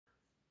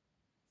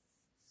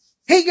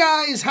Hey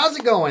guys, how's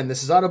it going?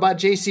 This is Autobot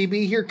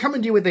JCB here,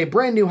 coming to you with a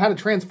brand new How to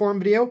Transform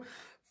video.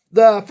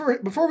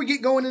 Before we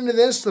get going into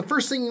this, the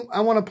first thing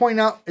I want to point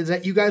out is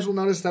that you guys will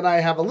notice that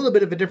I have a little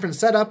bit of a different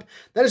setup.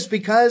 That is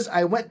because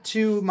I went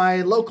to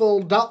my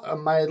local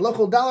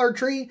Dollar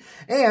Tree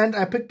and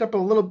I picked up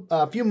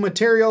a few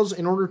materials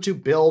in order to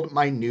build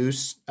my new,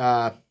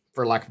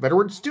 for lack of a better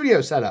word,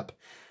 studio setup.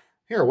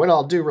 Here, what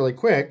I'll do really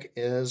quick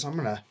is I'm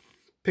going to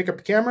pick up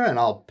the camera and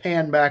I'll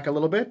pan back a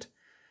little bit.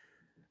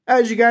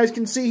 As you guys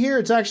can see here,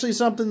 it's actually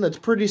something that's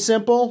pretty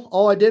simple.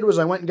 All I did was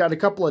I went and got a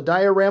couple of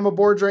diorama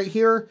boards right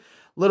here,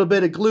 a little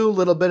bit of glue, a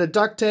little bit of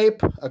duct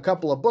tape, a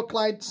couple of book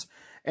lights,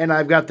 and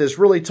I've got this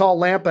really tall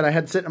lamp that I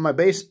had sitting in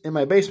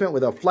my basement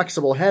with a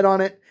flexible head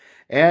on it,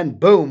 and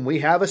boom, we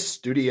have a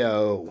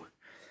studio.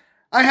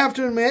 I have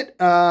to admit,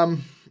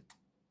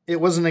 it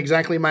wasn't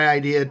exactly my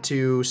idea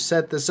to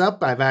set this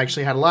up. I've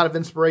actually had a lot of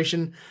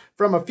inspiration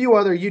from a few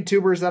other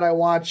YouTubers that I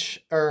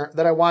watch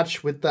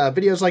with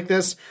videos like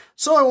this.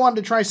 So I wanted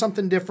to try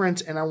something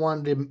different and I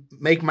wanted to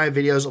make my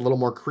videos a little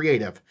more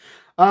creative.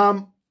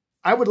 I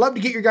would love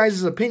to get your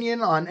guys'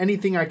 opinion on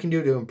anything I can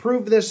do to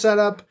improve this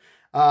setup.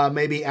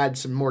 Maybe add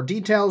some more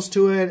details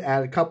to it,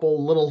 add a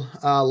couple little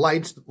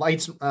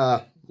lights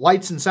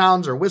and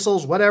sounds or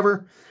whistles,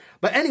 whatever.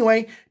 But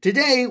anyway,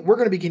 today we're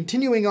going to be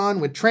continuing on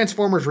with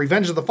Transformers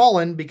Revenge of the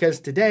Fallen, because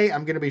today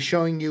I'm going to be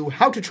showing you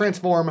how to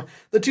transform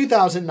the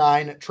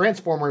 2009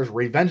 Transformers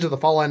Revenge of the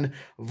Fallen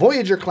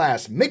Voyager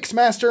class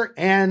Mixmaster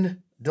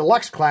and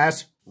Deluxe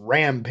class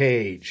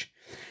Rampage.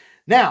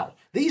 Now,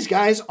 these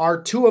guys are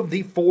two of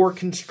the 4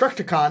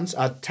 Constructicons,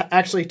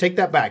 actually take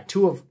that back,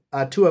 two of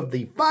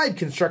the 5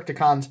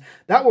 Constructicons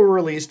that were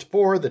released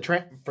for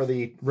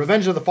the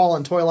Revenge of the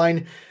Fallen toy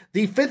line.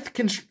 The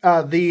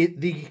 5th,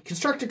 the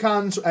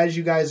Constructicons, as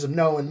you guys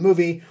know in the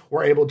movie,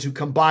 were able to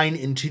combine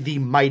into the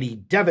Mighty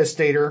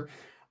Devastator.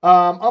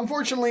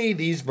 Unfortunately,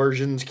 these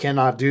versions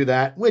cannot do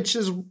that, which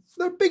is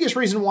the biggest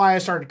reason why I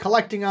started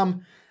collecting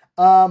them.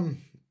 I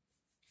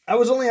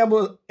was only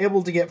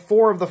able to get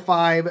 4 of the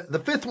 5. The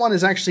 5th one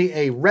is actually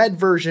a red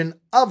version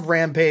of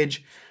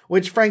Rampage,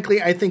 which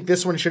frankly, I think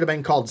this one should have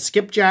been called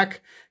Skipjack,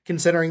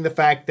 considering the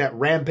fact that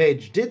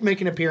Rampage did make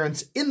an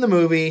appearance in the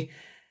movie,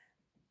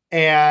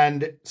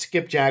 and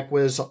Skipjack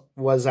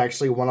was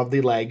actually one of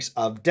the legs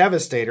of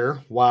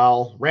Devastator,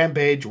 while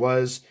Rampage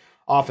was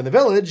off in the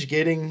village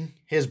getting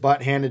his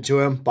butt handed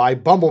to him by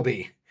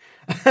Bumblebee.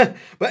 But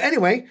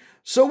anyway,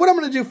 so what I'm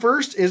going to do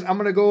first is I'm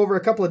going to go over a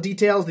couple of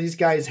details these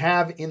guys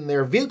have in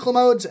their vehicle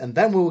modes, and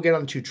then we will get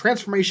on to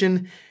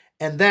transformation,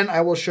 and then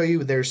I will show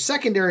you their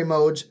secondary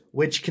modes,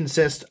 which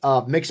consist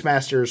of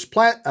Mixmaster's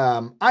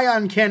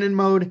ion cannon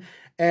mode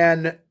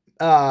and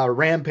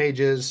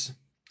Rampage's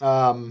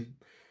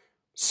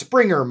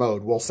Springer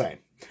mode, we'll say.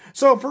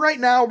 So for right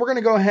now, we're going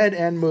to go ahead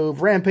and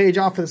move Rampage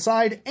off to the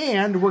side,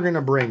 and we're going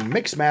to bring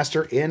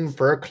Mixmaster in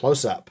for a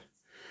close-up.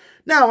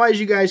 Now, as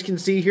you guys can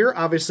see here,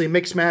 obviously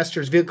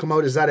Mixmaster's vehicle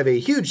mode is that of a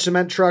huge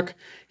cement truck.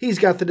 He's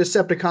got the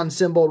Decepticon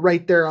symbol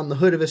right there on the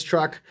hood of his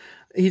truck.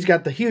 He's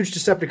got the huge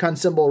Decepticon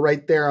symbol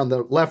right there on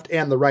the left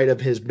and the right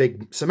of his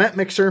big cement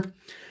mixer.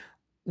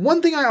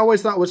 One thing I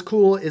always thought was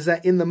cool is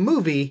that in the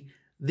movie,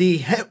 the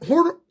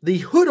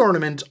hood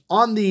ornament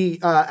on the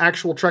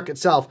actual truck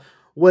itself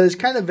was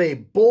kind of a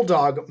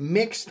bulldog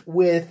mixed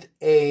with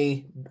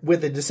a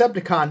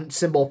Decepticon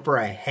symbol for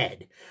a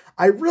head.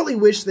 I really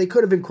wish they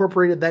could have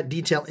incorporated that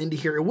detail into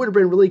here. It would have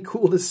been really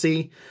cool to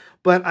see,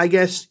 but I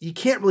guess you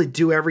can't really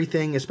do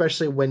everything,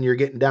 especially when you're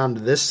getting down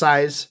to this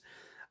size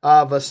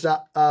of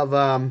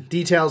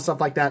details,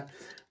 stuff like that.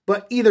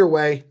 But either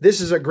way,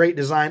 this is a great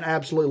design. I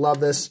absolutely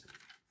love this.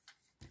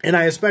 And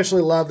I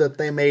especially love that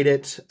they made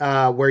it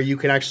where you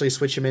could actually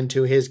switch him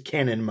into his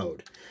cannon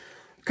mode.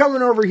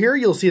 Coming over here,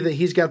 you'll see that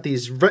he's got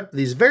these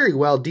very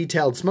well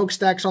detailed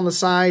smokestacks on the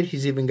side.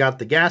 He's even got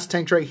the gas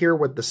tanks right here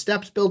with the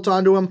steps built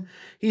onto them.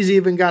 He's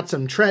even got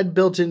some tread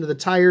built into the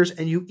tires,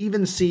 and you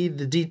even see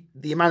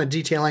the amount of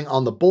detailing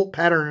on the bolt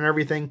pattern and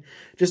everything.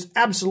 Just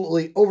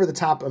absolutely over the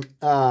top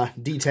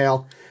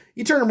detail.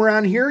 You turn him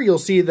around here, you'll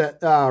see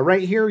that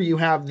right here you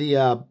have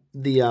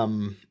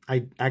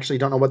I actually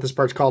don't know what this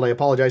part's called, I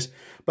apologize.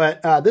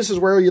 But this is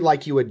where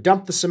you would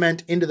dump the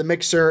cement into the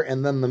mixer,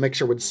 and then the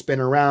mixer would spin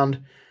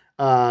around.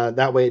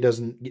 That way it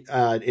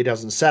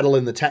doesn't settle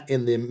in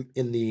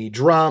the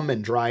drum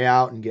and dry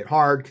out and get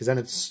hard, because then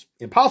it's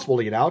impossible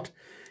to get out.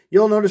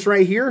 You'll notice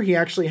right here he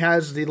actually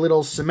has the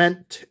little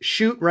cement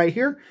chute right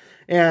here,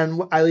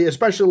 and I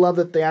especially love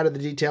that they added the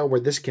detail where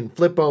this can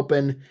flip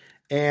open,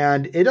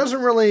 and it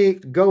doesn't really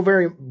go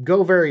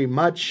very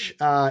much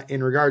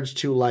in regards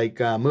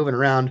to moving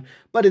around,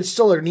 but it's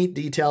still a neat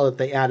detail that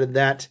they added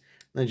that.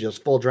 Then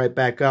just fold right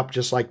back up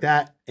just like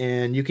that,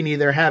 and you can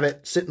either have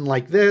it sitting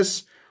like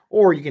this,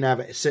 or you can have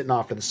it sitting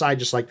off to the side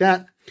just like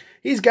that.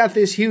 He's got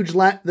this huge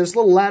this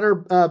little ladder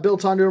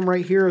built onto him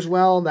right here as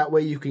well. That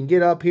way you can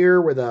get up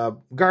here with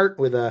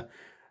a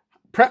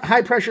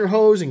high pressure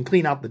hose and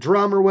clean out the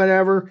drum or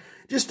whatever.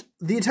 Just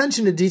the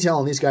attention to detail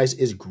on these guys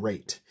is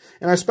great.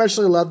 And I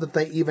especially love that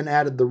they even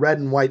added the red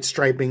and white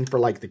striping for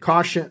like the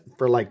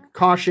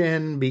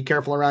caution, be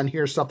careful around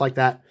here, stuff like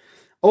that.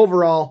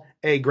 Overall,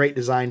 a great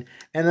design.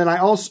 And then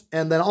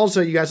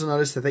also you guys will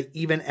notice that they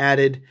even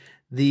added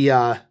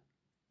the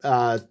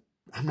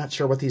I'm not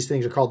sure what these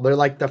things are called. They're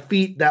like the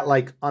feet that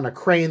like on a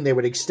crane they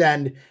would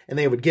extend and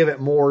they would give it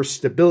more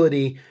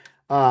stability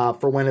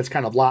for when it's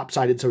kind of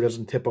lopsided so it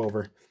doesn't tip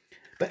over.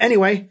 But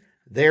anyway,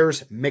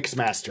 there's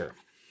Mixmaster.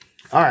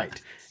 All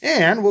right,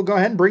 and we'll go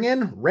ahead and bring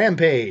in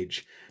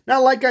Rampage.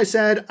 Now, like I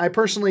said, I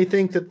personally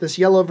think that this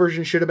yellow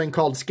version should have been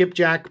called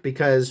Skipjack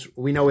because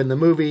we know in the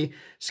movie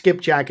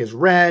Skipjack is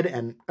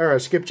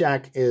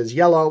Skipjack is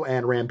yellow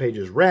and Rampage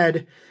is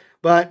red.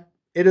 But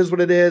it is what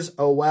it is.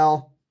 Oh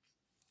well.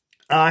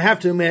 I have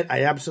to admit,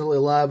 I absolutely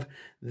love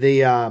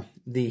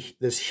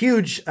this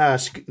huge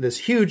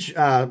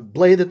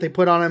blade that they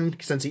put on him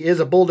since he is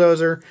a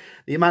bulldozer.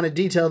 The amount of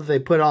detail that they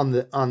put on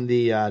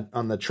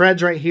the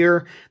treads right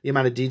here, the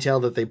amount of detail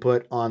that they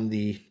put on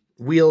the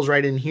wheels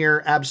right in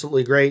here,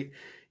 absolutely great.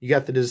 You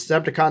got the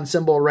Decepticon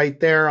symbol right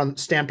there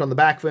stamped on the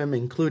back of him,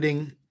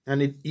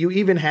 you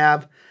even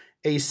have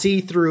a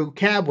see-through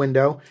cab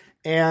window.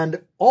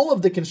 And all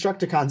of the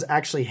Constructicons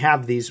actually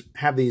have these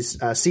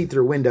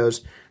see-through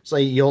windows. So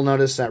you'll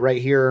notice that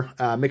right here,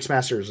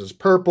 Mixmaster's is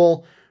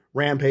purple,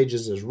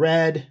 Rampage's is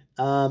red,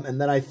 and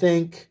then I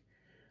think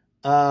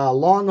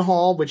Long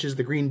Haul, which is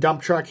the green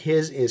dump truck,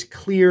 his is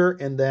clear,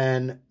 and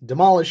then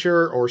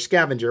Demolisher or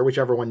Scavenger,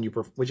 whichever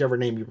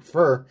name you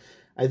prefer,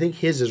 I think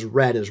his is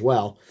red as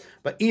well.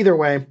 But either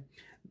way,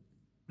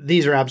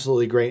 these are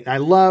absolutely great. I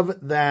love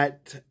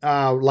that,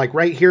 like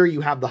right here,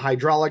 you have the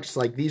hydraulics.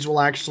 Like these will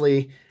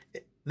actually,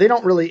 they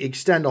don't really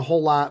extend a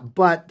whole lot,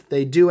 but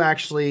they do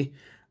actually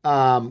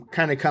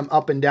kind of come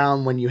up and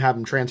down when you have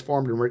them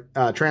transformed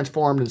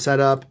and set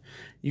up.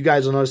 You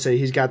guys will notice that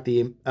he's got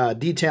the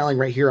detailing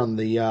right here on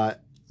the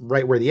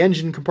right where the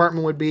engine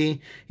compartment would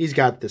be. He's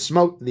got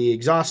the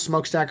exhaust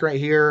smokestack right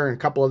here, and a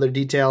couple other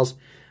details.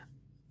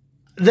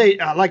 They,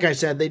 like I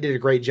said, they did a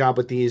great job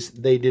with these.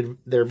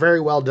 They're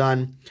very well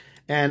done,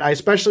 and I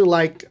especially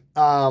like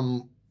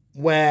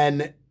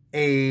when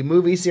a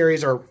movie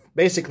series, or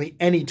basically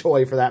any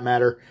toy for that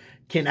matter,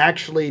 can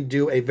actually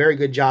do a very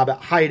good job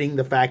at hiding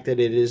the fact that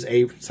it is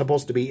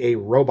supposed to be a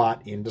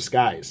robot in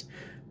disguise.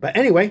 But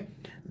anyway,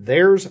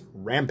 there's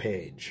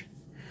Rampage.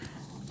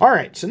 All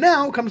right, so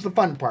now comes the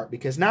fun part,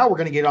 because now we're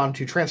going to get on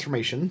to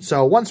transformation.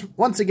 So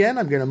once again,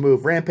 I'm going to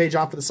move Rampage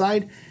off to the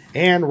side,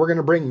 and we're going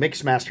to bring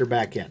Mixmaster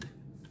back in.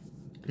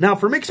 Now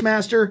for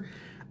Mixmaster,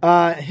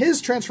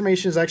 his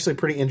transformation is actually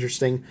pretty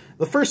interesting.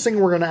 The first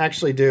thing we're going to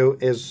actually do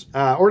is,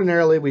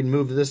 ordinarily we'd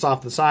move this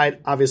off the side.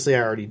 Obviously,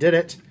 I already did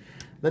it.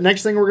 The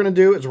next thing we're going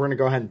to do is we're going to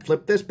go ahead and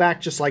flip this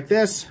back just like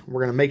this. We're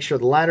going to make sure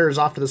the ladder is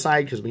off to the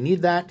side because we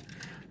need that.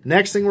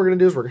 Next thing we're going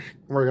to do is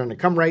we're going to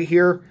come right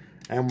here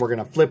and we're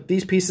going to flip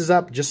these pieces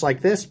up just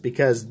like this,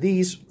 because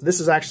this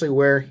is actually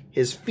where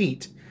his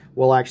feet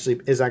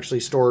is actually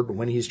stored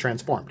when he's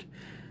transformed.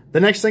 The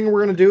next thing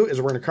we're going to do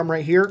is we're going to come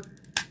right here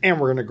and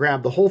we're going to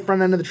grab the whole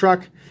front end of the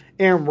truck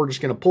and we're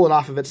just going to pull it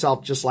off of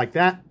itself just like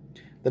that.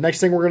 The next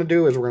thing we're going to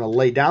do is we're going to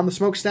lay down the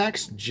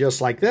smokestacks just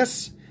like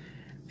this.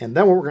 And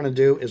then what we're going to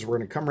do is we're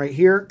going to come right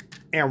here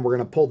and we're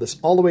going to pull this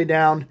all the way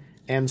down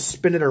and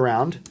spin it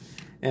around.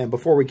 And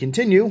before we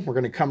continue, we're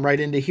going to come right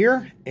into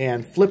here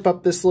and flip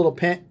up this little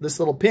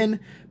pin,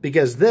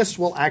 because this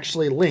will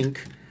actually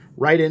link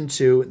right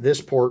into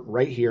this port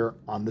right here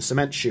on the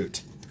cement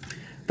chute.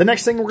 The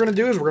next thing we're going to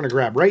do is we're going to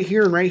grab right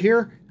here,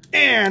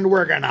 and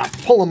we're going to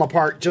pull them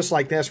apart just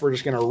like this. We're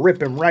just going to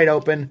rip him right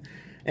open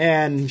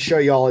and show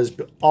you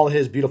all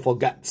his beautiful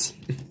guts.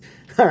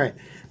 All right.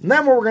 And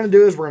then what we're going to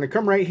do is we're going to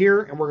come right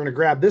here and we're going to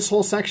grab this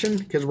whole section,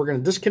 because we're going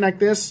to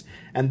disconnect this,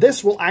 and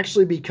this will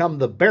actually become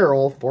the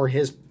barrel for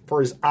his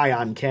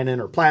ion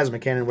cannon or plasma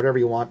cannon, whatever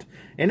you want.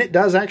 And it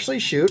does actually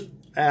shoot.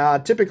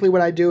 Typically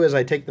what I do is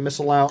I take the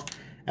missile out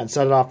and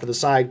set it off to the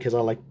side,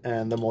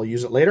 and then we'll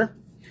use it later.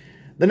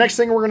 The next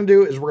thing we're going to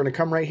do is we're going to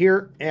come right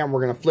here and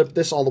we're going to flip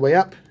this all the way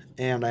up.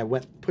 And I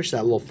push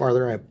that a little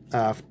farther.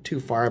 Too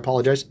far. I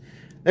apologize.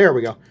 There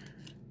we go.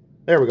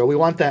 There we go. We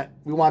want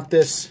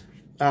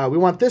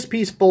this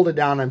piece folded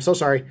down. I'm so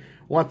sorry.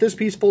 We want this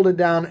piece folded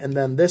down, and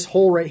then this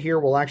hole right here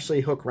will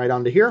actually hook right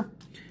onto here.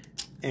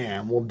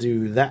 And we'll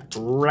do that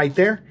right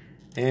there.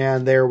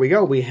 And there we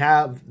go. We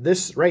have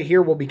this right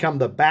here will become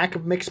the back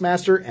of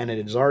Mixmaster, and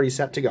it is already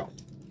set to go.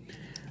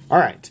 All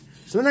right.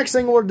 So the next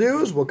thing we'll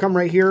do is we'll come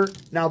right here.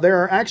 Now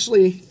there are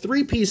actually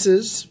 3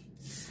 pieces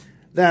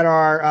that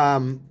are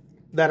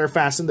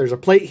fastened. There's a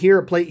plate here,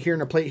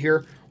 and a plate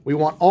here. We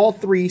want all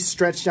 3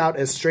 stretched out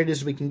as straight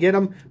as we can get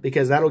them,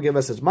 because that'll give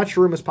us as much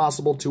room as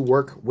possible to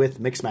work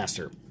with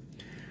Mixmaster.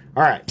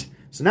 All right.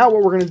 So now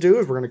what we're going to do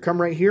is we're going to come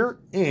right here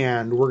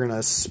and we're going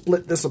to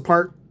split this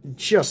apart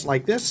just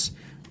like this.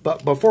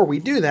 But before we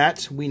do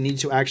that, we need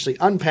to actually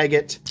unpeg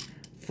it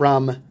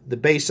from the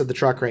base of the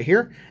truck right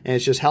here. And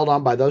it's just held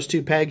on by those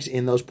 2 pegs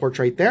in those ports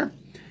right there.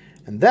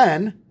 And And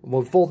then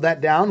we'll fold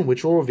that down,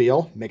 which will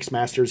reveal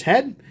Mixmaster's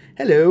head.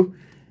 Hello.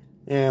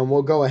 And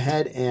we'll go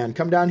ahead and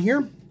come down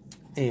here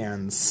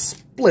and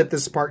split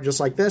this apart just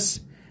like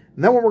this.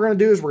 And then what we're going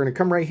to do is we're going to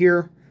come right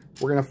here.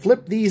 We're going to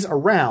flip these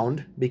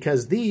around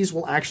because these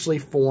will actually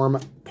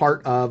form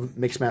part of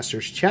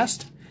Mixmaster's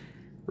chest.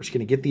 We're just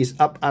going to get these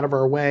up out of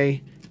our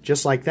way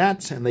just like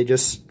that. And they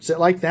just sit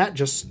like that,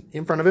 just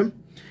in front of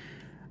him.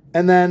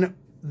 And then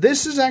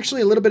this is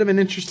actually a little bit of an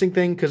interesting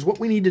thing because what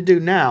we need to do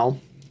now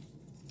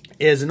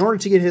is in order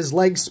to get his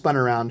legs spun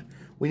around,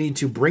 we need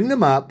to bring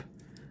them up,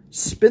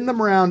 spin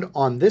them around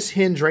on this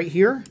hinge right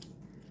here,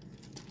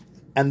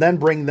 and then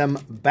bring them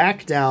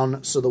back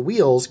down so the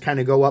wheels kind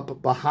of go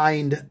up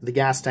behind the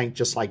gas tank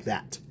just like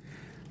that.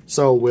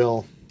 So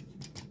we'll,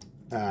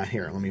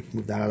 here, let me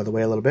move that out of the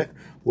way a little bit.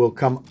 We'll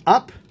come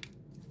up.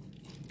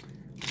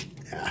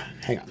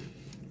 Hang on.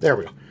 There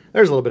we go.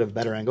 There's a little bit of a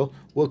better angle.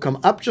 We'll come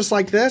up just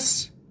like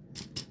this.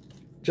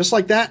 Just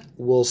like that.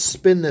 We'll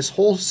spin this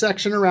whole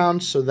section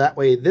around so that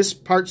way this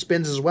part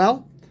spins as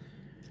well.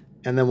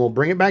 And then we'll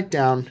bring it back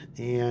down.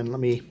 And let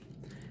me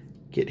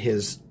get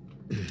his...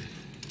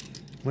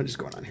 What is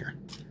going on here?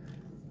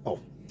 Oh,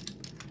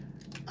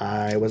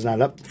 I was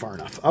not up far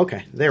enough.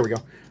 Okay, there we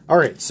go. All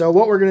right, so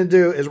what we're going to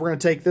do is we're going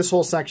to take this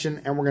whole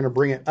section and we're going to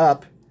bring it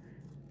up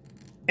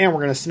and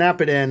we're going to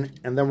snap it in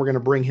and then we're going to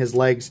bring his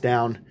legs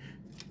down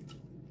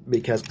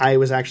because I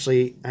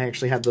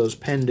actually had those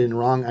penned in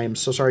wrong. I am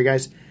so sorry,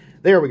 guys.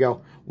 There we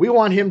go. We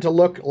want him to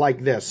look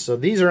like this. So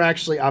these are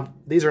actually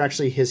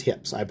his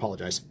hips. I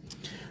apologize.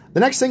 The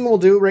next thing we'll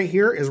do right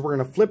here is we're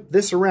going to flip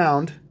this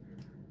around.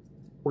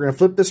 We're going to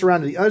flip this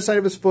around to the other side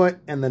of his foot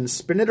and then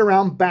spin it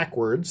around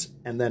backwards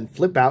and then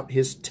flip out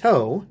his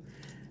toe.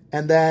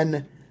 And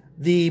then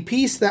the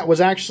piece that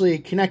was actually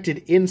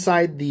connected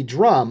inside the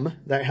drum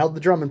that held the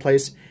drum in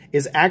place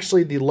is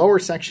actually the lower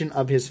section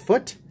of his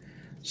foot.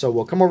 So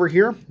we'll come over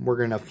here. We're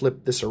going to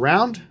flip this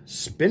around,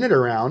 spin it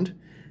around,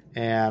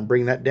 and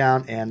bring that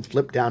down and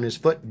flip down his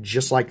foot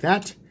just like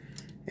that.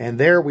 And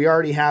there we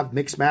already have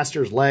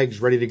Mixmaster's legs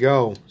ready to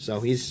go.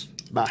 So he's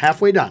about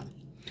halfway done.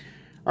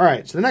 All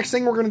right, so the next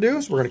thing we're going to do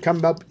is we're going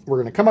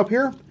to come up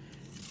here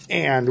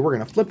and we're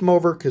going to flip them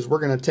over because we're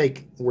going to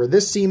take where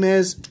this seam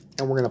is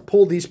and we're going to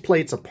pull these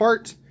plates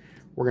apart.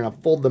 We're going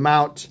to fold them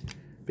out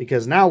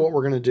because now what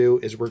we're going to do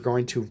is we're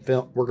going to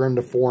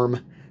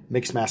form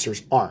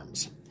Mixmaster's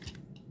arms.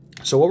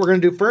 So what we're going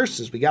to do first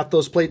is we got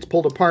those plates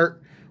pulled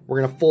apart.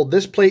 We're going to fold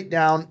this plate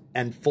down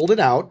and fold it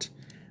out.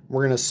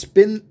 We're going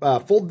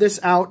to fold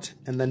this out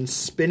and then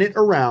spin it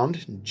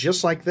around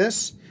just like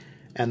this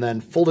and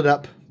then fold it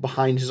up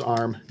behind his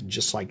arm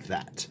just like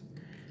that.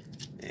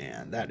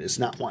 And that is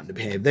not wanting to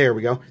behave. There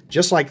we go.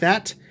 Just like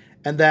that.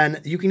 And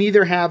then you can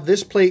either have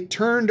this plate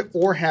turned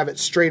or have it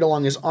straight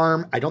along his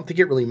arm. I don't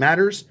think it really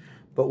matters.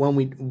 But when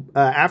we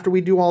after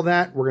we do all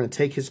that, we're going to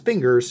take his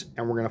fingers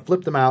and we're going to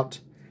flip them out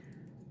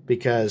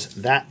because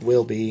that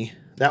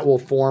will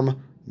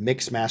form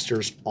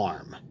Mixmaster's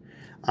arm.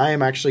 I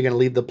am actually going to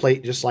leave the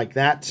plate just like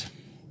that.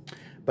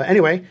 But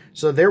anyway,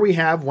 so there we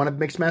have one of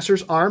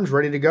Mixmaster's arms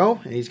ready to go.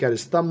 And he's got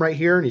his thumb right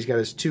here, and he's got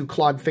his two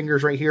clawed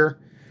fingers right here.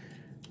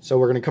 So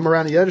we're going to come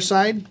around to the other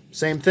side.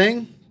 Same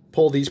thing.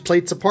 Pull these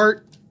plates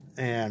apart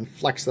and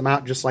flex them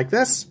out just like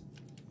this.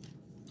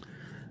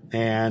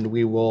 And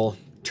we will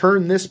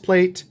turn this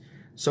plate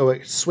so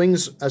it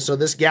swings, so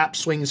this gap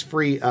swings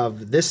free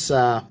of this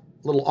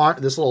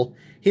little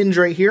hinge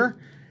right here.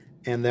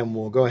 And then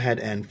we'll go ahead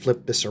and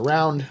flip this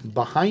around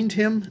behind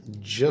him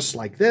just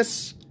like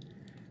this.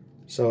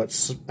 So it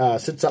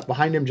sits up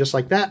behind him just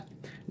like that.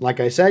 Like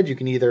I said, you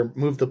can either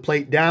move the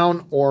plate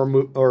down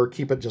or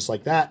keep it just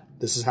like that.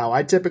 This is how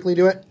I typically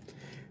do it.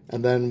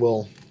 And then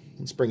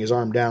let's bring his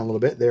arm down a little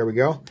bit. There we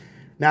go.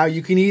 Now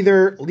you can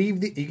either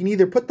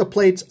put the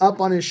plates up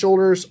on his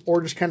shoulders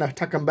or just kind of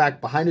tuck them back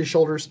behind his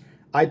shoulders.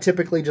 I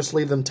typically just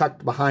leave them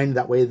tucked behind.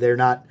 That way they're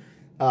not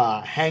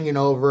hanging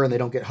over and they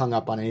don't get hung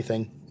up on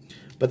anything.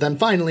 But then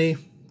finally,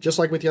 just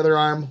like with the other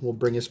arm, we'll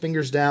bring his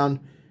fingers down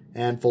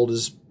and fold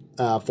his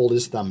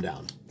thumb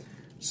down.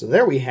 So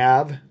there we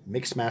have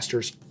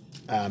Mixmaster's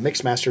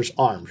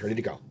arms ready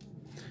to go.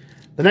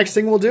 The next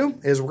thing we'll do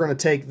is we're going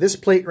to take this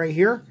plate right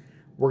here.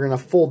 We're going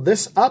to fold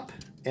this up.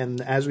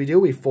 And as we do,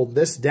 we fold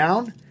this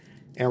down.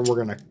 And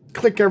we're going to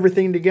click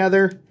everything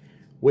together,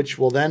 which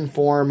will then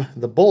form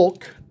the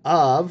bulk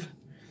of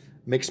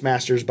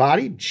Mixmaster's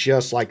body,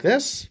 just like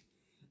this.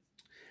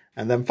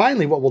 And then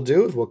finally what we'll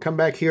do is we'll come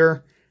back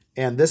here.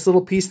 And this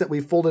little piece that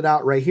we folded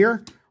out right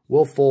here,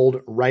 we'll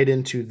fold right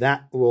into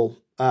that.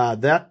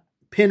 That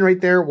pin right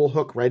there will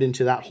hook right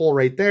into that hole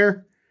right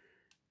there.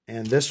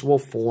 And this will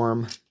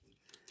form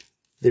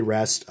the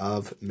rest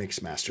of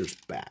Mixmaster's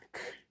back.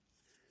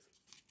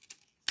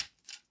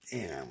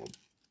 And we'll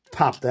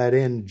pop that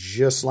in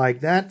just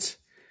like that.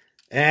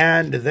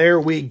 And there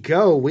we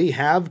go. We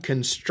have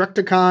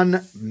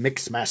Constructicon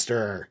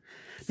Mixmaster.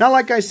 Now,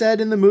 like I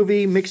said in the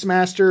movie,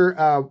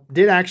 Mixmaster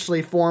did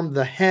actually form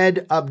the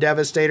head of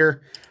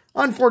Devastator.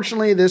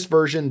 Unfortunately, this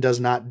version does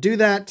not do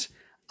that.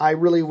 I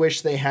really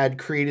wish they had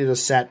created a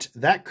set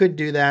that could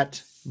do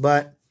that,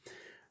 but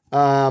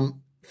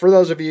For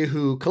those of you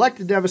who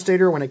collected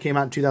Devastator when it came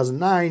out in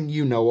 2009,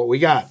 you know what we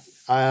got.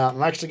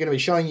 I'm actually going to be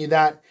showing you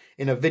that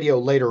in a video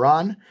later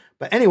on.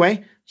 But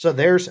anyway, so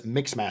there's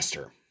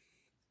Mixmaster.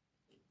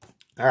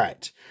 All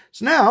right,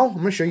 so now I'm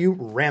going to show you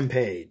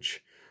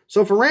Rampage.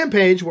 So for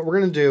Rampage, what we're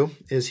going to do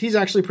is he's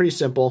actually pretty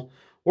simple.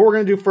 What we're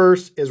going to do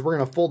first is we're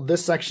going to fold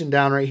this section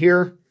down right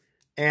here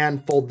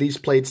and fold these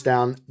plates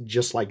down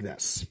just like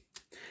this.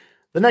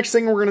 The next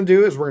thing we're going to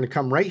do is we're going to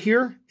come right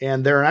here,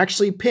 and there are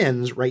actually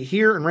pins right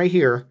here and right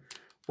here.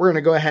 We're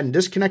going to go ahead and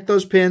disconnect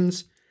those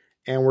pins,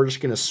 and we're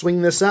just going to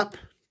swing this up,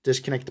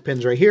 disconnect the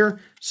pins right here,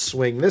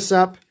 swing this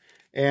up,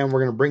 and we're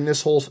going to bring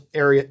this whole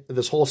area,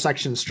 this whole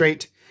section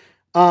straight.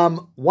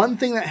 One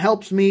thing that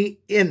helps me,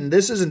 and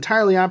this is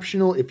entirely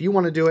optional if you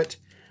want to do it,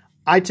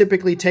 I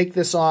typically take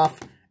this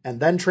off and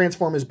then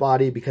transform his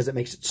body because it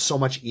makes it so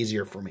much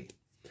easier for me.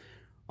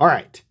 All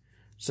right,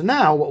 so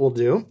now what we'll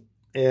do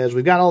is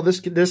we've got all this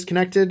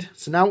disconnected.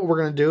 So now what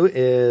we're going to do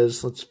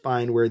is, let's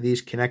find where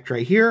these connect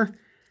right here.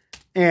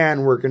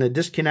 And we're going to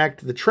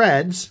disconnect the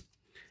treads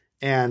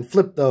and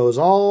flip those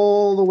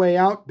all the way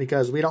out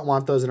because we don't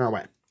want those in our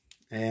way.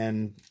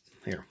 And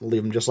here, we'll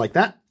leave them just like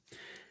that.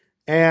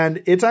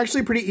 And it's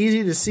actually pretty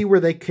easy to see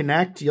where they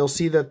connect. You'll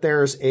see that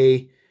there's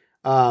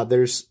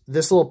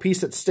this little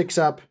piece that sticks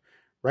up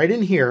right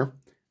in here,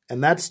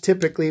 and that's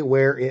typically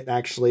where it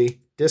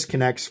actually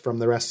disconnects from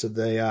the rest of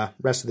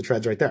the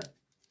treads right there.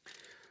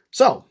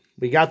 So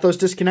we got those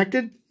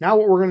disconnected. Now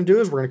what we're going to do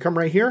is we're going to come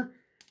right here,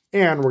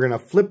 and we're going to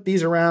flip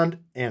these around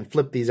and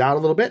flip these out a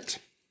little bit.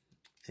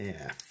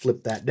 Yeah,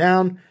 flip that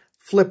down,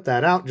 flip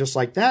that out just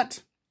like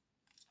that.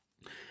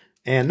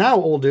 And now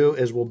what we'll do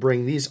is we'll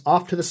bring these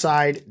off to the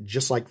side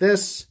just like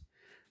this.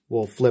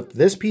 We'll flip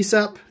this piece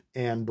up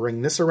and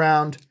bring this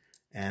around.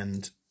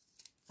 And,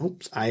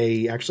 oops,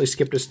 I actually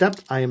skipped a step.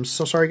 I am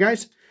so sorry,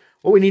 guys.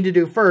 What we need to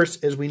do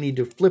first is we need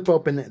to flip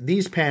open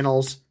these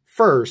panels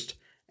first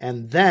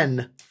and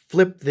then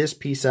flip this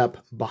piece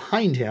up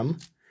behind him.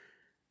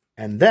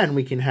 And then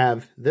we can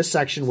have this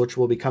section, which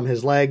will become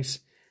his legs,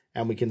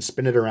 and we can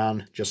spin it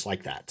around just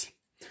like that.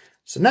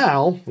 So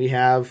now we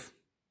have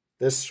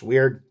this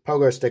weird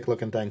pogo stick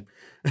looking thing.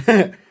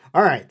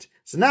 All right.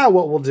 So now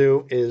what we'll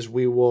do is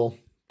we'll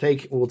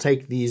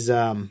take these,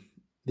 the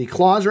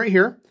claws right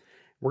here.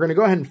 We're going to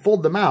go ahead and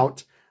fold them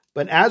out.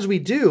 But as we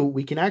do,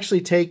 we can actually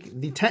take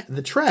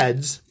the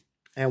treads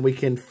and we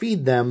can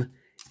feed them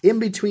in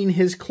between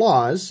his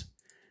claws.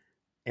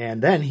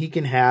 And then he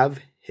can have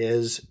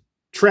his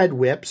tread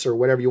whips, or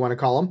whatever you want to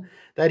call them,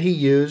 that he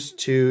used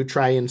to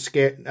try to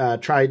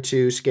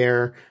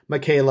scare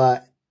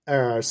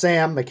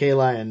Sam,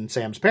 Michaela, and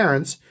Sam's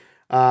parents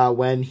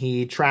when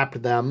he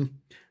trapped them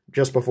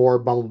just before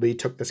Bumblebee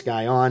took this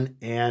guy on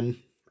and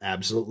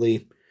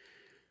absolutely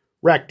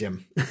wrecked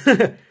him.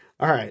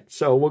 All right,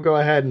 so we'll go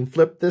ahead and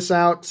flip this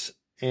out,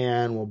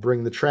 and we'll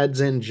bring the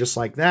treads in just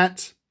like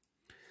that.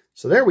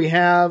 So there we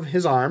have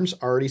his arms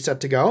already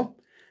set to go.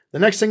 The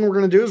next thing we're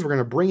going to do is we're going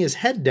to bring his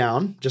head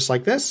down just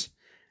like this,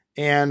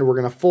 and we're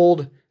going to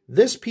fold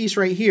this piece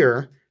right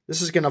here.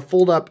 This is going to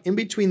fold up in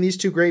between these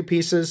two gray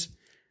pieces,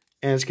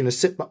 and it's going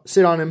to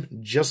sit on him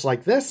just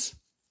like this.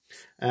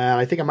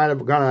 I think I might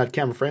have gone out of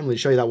camera frame. Let me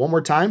show you that one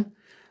more time.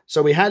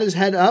 So we had his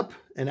head up,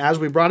 and as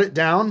we brought it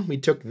down, we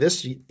took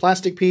this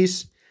plastic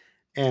piece,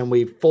 and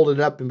we folded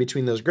it up in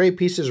between those gray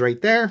pieces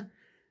right there,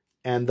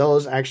 and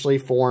those actually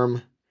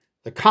form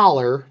the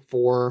collar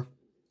for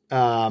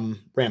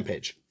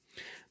Rampage.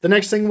 The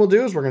next thing we'll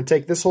do is we're going to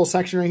take this whole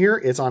section right here.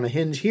 It's on a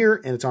hinge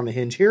here, and it's on a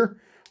hinge here.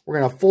 We're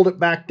going to fold it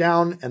back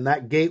down, and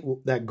that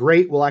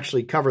grate will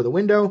actually cover the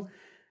window.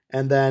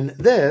 And then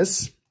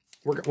this,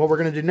 what we're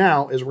going to do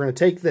now is we're going to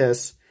take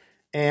this,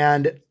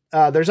 and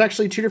there's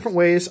actually two different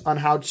ways on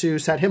how to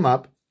set him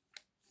up.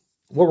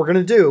 What we're going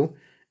to do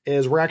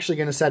is we're actually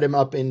going to set him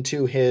up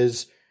into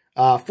his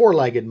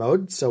four-legged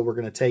mode. So we're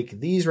going to take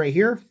these right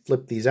here,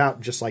 flip these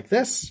out just like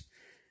this,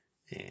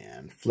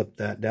 and flip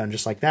that down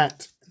just like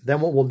that.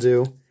 Then what we'll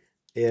do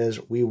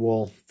is we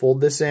will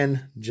fold this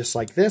in just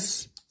like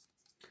this,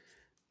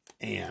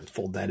 and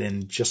fold that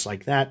in just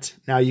like that.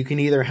 Now you can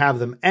either have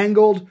them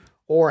angled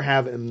or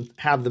have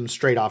them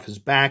straight off his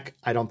back.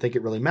 I don't think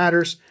it really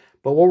matters.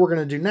 But what we're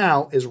going to do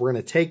now is we're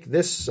going to take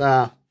this,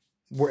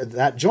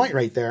 that joint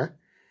right there,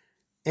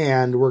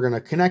 and we're going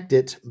to connect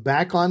it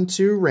back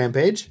onto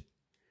Rampage,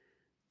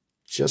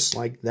 just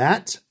like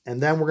that.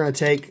 And then we're going to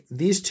take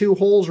these two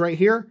holes right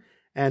here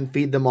and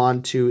feed them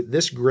onto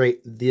this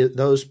grate,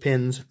 those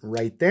pins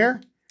right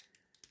there.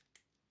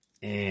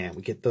 And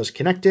we get those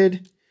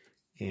connected.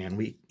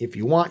 And if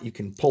you want, you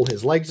can pull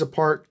his legs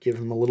apart, give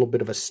him a little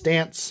bit of a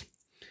stance.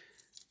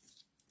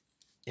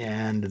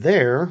 And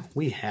there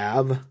we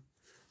have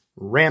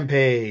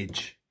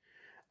Rampage.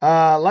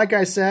 Like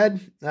I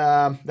said,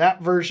 that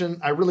version,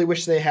 I really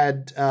wish they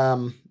had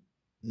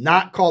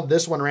not called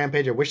this one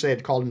Rampage. I wish they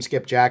had called him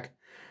Skipjack,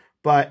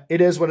 but it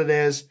is what it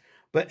is.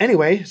 But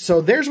anyway, so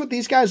there's what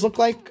these guys look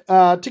like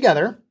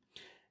together.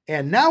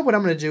 And now what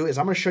I'm going to do is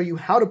I'm going to show you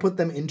how to put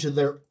them into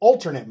their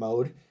alternate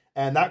mode.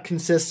 And that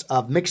consists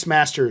of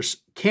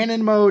Mixmaster's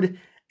Cannon mode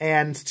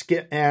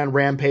and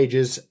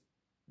Rampage's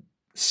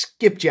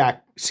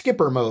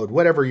skipper mode,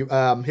 whatever you,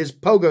 his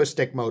pogo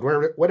stick mode,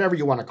 whatever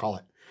you want to call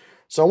it.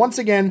 So once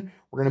again,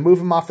 we're going to move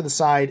him off to the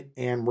side,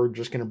 and we're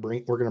going to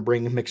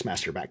bring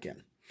Mixmaster back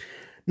in.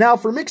 Now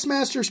for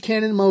Mixmaster's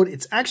cannon mode,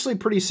 it's actually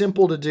pretty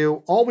simple to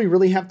do. All we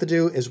really have to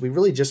do is we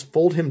really just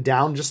fold him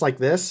down just like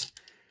this,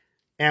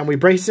 and we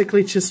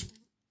basically just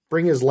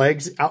bring his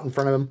legs out in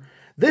front of him.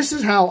 This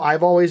is how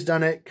I've always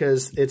done it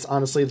because it's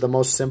honestly the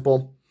most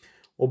simple.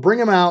 We'll bring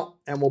him out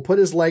and we'll put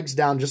his legs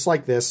down just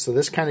like this. So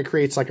this kind of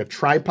creates like a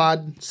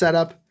tripod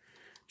setup,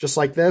 just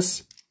like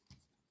this.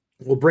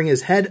 We'll bring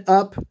his head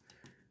up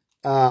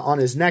on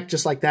his neck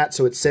just like that,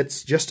 so it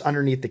sits just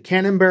underneath the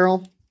cannon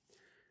barrel.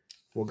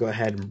 We'll go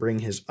ahead and bring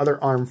his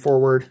other arm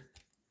forward.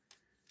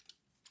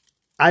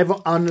 I've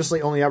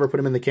honestly only ever put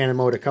him in the cannon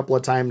mode a couple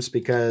of times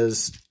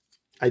because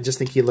I just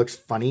think he looks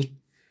funny.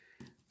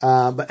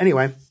 But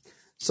anyway,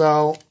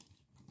 so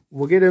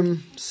we'll get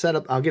him set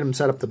up. I'll get him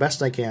set up the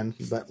best I can,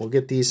 but we'll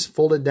get these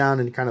folded down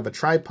in kind of a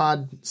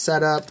tripod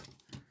setup.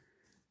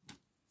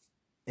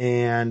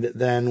 And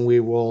then we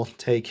will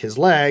take his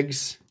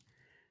legs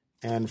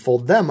and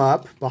fold them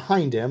up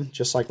behind him,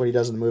 just like what he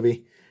does in the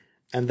movie.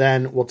 And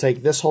then we'll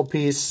take this whole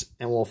piece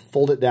and we'll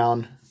fold it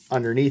down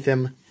underneath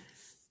him,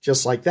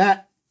 just like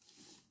that.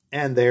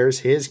 And there's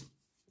his,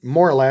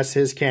 more or less,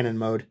 his cannon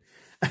mode.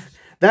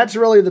 That's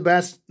really the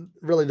best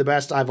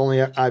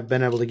I've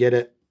been able to get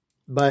it.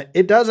 But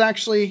it does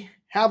actually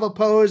have a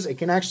pose. It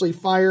can actually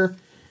fire.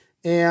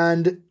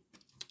 And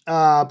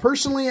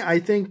personally, I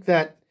think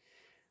that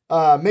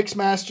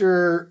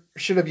Mixmaster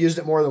should have used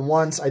it more than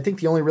once. I think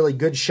the only really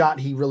good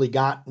shot he really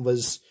got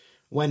was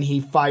when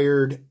he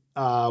fired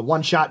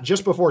one shot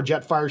just before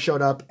Jetfire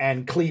showed up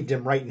and cleaved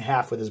him right in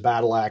half with his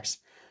battle axe.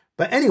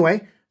 But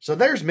anyway, so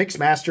there's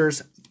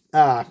Mixmaster's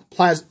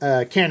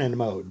cannon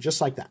mode,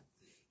 just like that.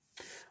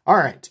 All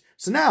right,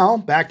 so now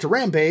back to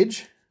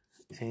Rampage.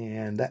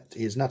 And that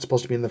is not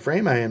supposed to be in the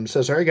frame. I am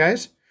so sorry,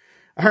 guys.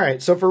 All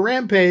right, so for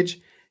Rampage,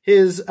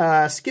 his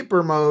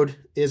skipper mode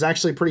is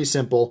actually pretty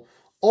simple.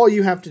 All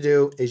you have to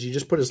do is you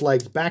just put his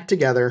legs back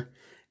together,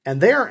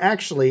 and they are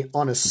actually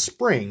on a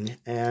spring,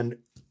 and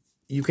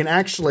you can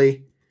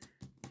actually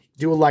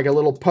do like a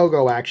little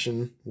pogo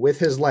action with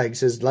his legs.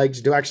 His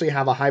legs do actually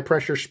have a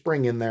high-pressure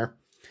spring in there.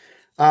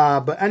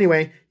 But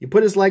anyway, you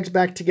put his legs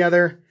back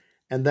together,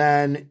 and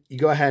then you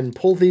go ahead and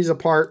pull these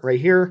apart right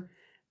here,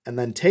 and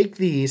then take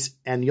these,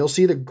 and you'll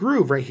see the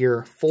groove right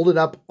here folded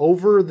up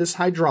over this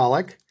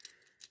hydraulic,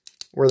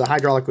 where the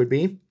hydraulic would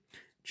be,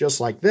 just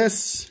like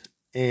this,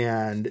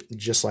 and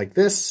just like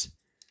this,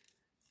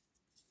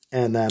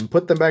 and then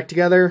put them back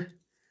together,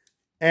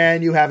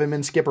 and you have him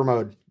in skipper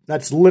mode.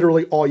 That's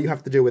literally all you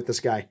have to do with this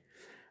guy.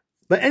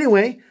 But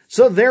anyway,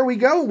 so there we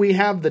go. We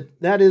have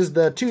that is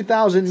the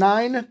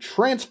 2009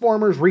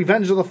 Transformers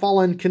Revenge of the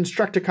Fallen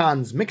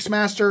Constructicons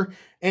Mixmaster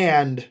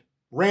and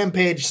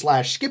Rampage /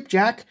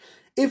 Skipjack.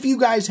 If you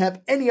guys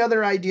have any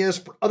other ideas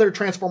for other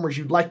Transformers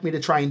you'd like me to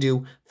try and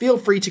do, feel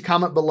free to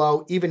comment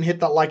below, even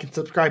hit that like and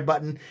subscribe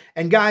button.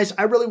 And guys,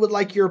 I really would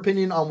like your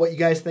opinion on what you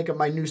guys think of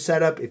my new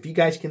setup. If you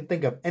guys can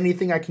think of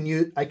anything I can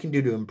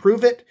do to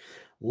improve it,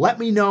 let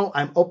me know.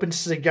 I'm open to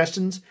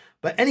suggestions.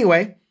 But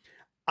anyway,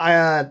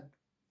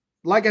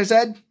 like I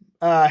said,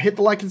 hit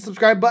the like and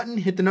subscribe button,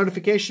 hit the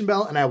notification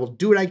bell, and I will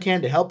do what I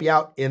can to help you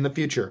out in the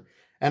future.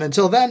 And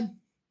until then,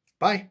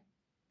 bye.